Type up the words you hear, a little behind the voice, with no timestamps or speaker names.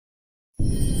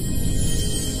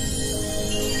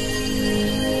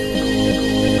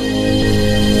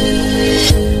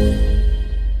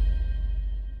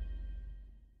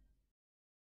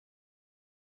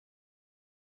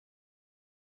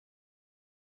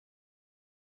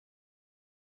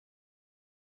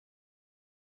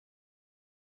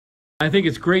I think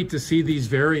it's great to see these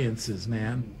variances,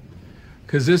 man,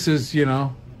 because this is, you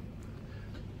know,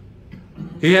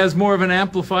 he has more of an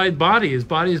amplified body. His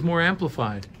body is more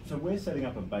amplified. So we're setting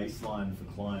up a baseline for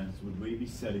clients. Would we be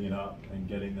setting it up and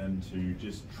getting them to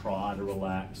just try to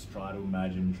relax, try to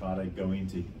imagine, try to go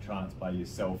into trance by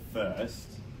yourself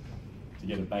first to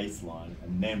get a baseline,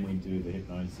 and then we do the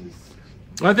hypnosis?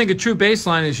 I think a true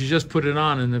baseline is you just put it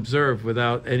on and observe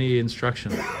without any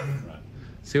instruction. Right.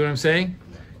 See what I'm saying?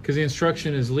 Because the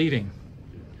instruction is leading.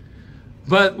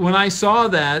 But when I saw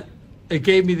that, it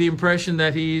gave me the impression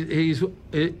that he's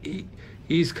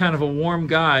kind of a warm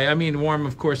guy. I mean, warm,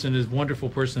 of course, in his wonderful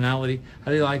personality. How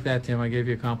do you like that, Tim? I gave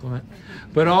you a compliment.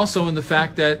 But also in the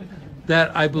fact that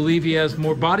I believe he has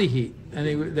more body heat,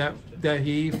 and that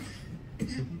he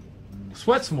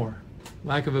sweats more,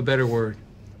 lack of a better word,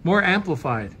 more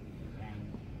amplified.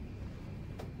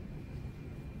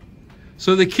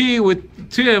 So the key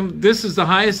with Tim, this is the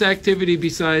highest activity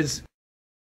besides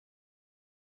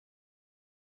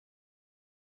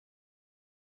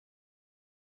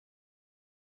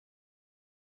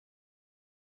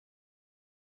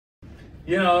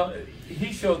you know,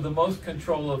 he showed the most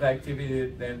control of activity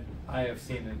that I have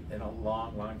seen in a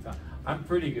long, long time. I'm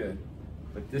pretty good,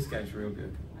 but this guy's real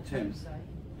good. Tim.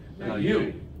 No,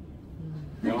 you.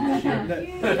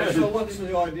 So what's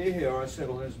the idea here? I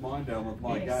settle his mind down with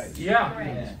my gate.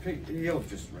 Yeah. He'll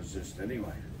just resist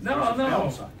anyway. No.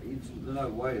 No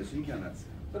way is he gonna.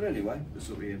 But anyway, this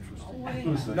will be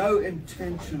interesting. No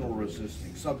intentional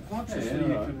resisting. Subconsciously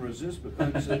you can resist, but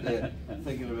don't sit there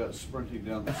thinking about sprinting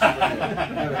down the street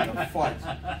and having a fight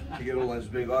to get all those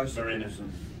big icicles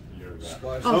and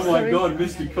skies. Oh my God,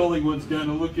 Mr. Collingwood's going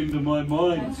to look into my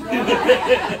mind.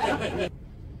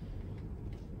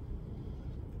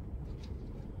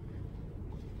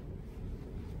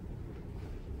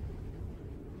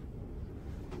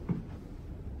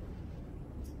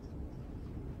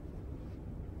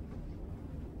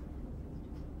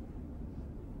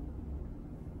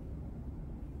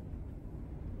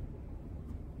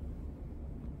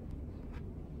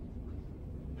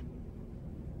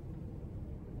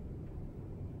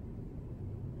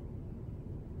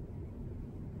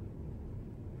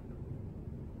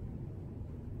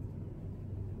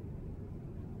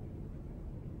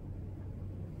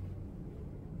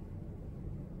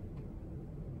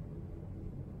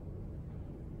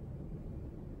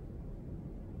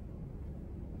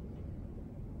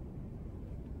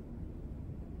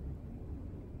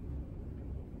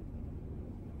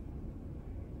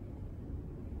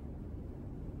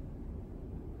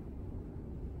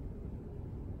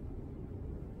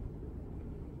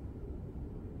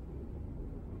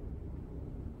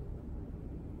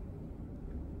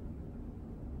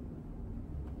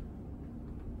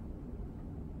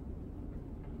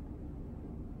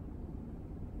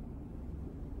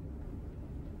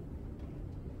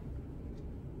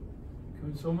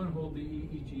 Can someone hold the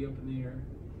EEG up in the air?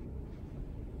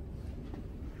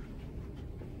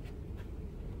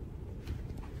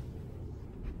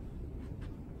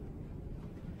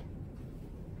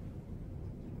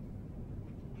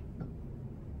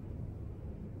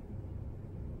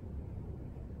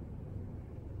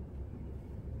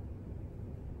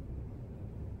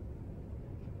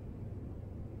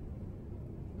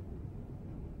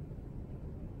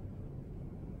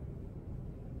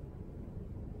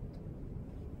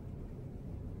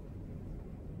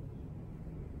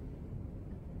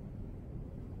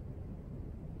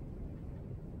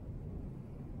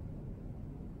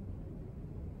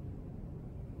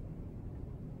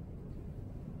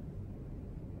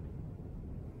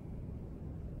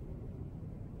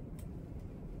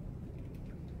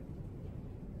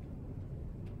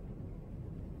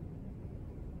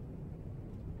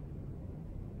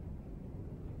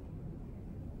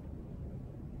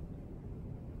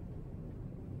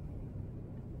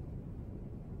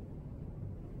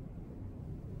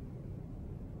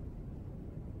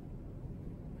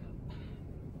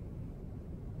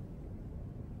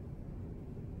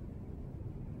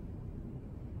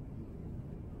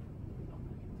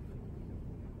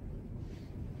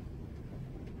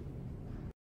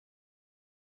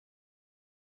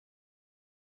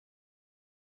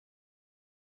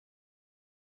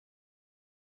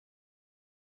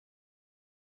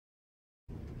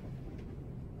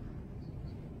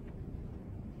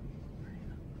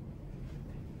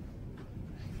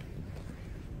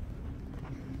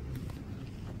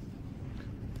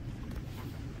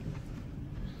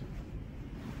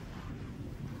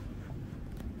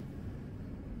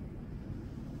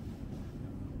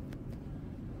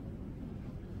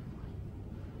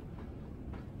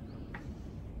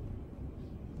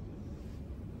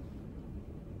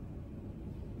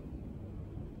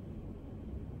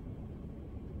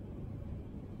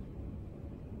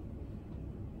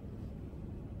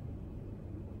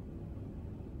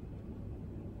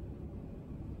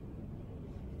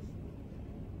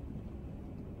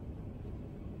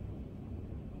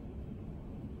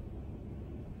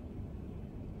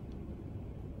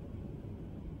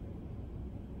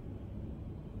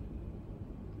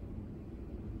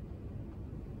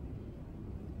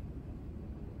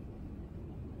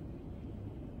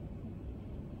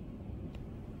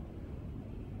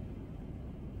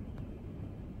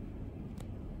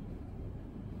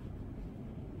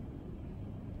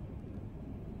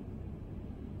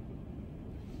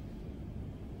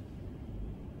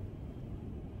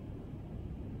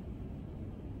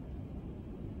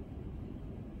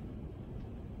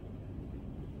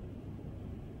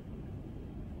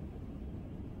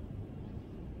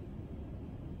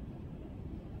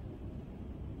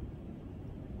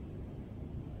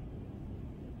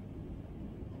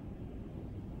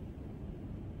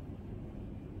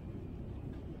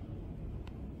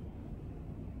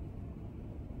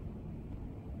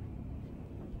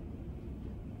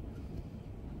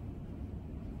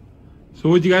 So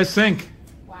what do you guys think?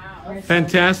 Wow.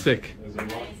 Fantastic.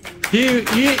 You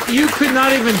could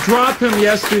not even drop him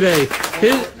yesterday.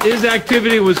 His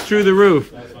activity was through the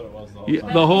roof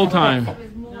the whole time.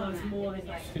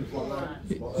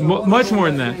 Much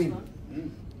more than that.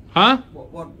 Huh?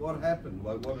 What happened?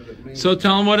 Like, what did it mean? So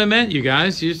tell him what it meant, you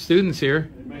guys. You're students here.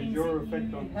 It means your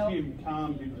effect on Tim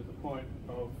calmed him to the point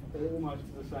of almost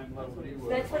the same level you were.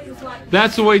 That's what he was like.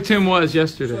 That's the way Tim was So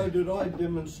yesterday. did I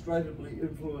demonstratively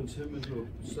influence him into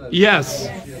a state? Yes,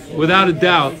 without a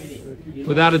doubt.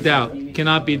 Without a doubt.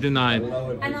 Cannot be denied.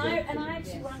 And I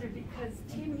actually wondered because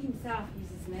Tim himself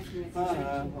uses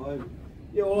mesmerism.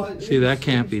 See, that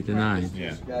can't be denied.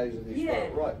 Yeah. Yeah.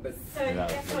 Right, but So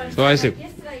that's what I'm So Isaac,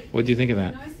 yesterday, what do you think of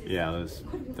that? Yeah,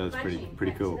 that was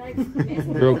pretty cool.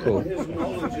 Real cool.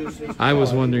 I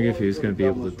was wondering if he was going to be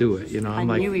able to do it. You know, I I'm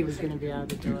like, knew he was going to be able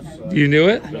to do it. you knew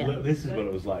it? This is what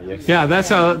it was like yesterday. Yeah,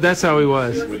 that's how he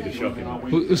was. With the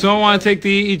shocking. Someone want to take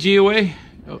the EEG away?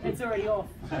 It's already off.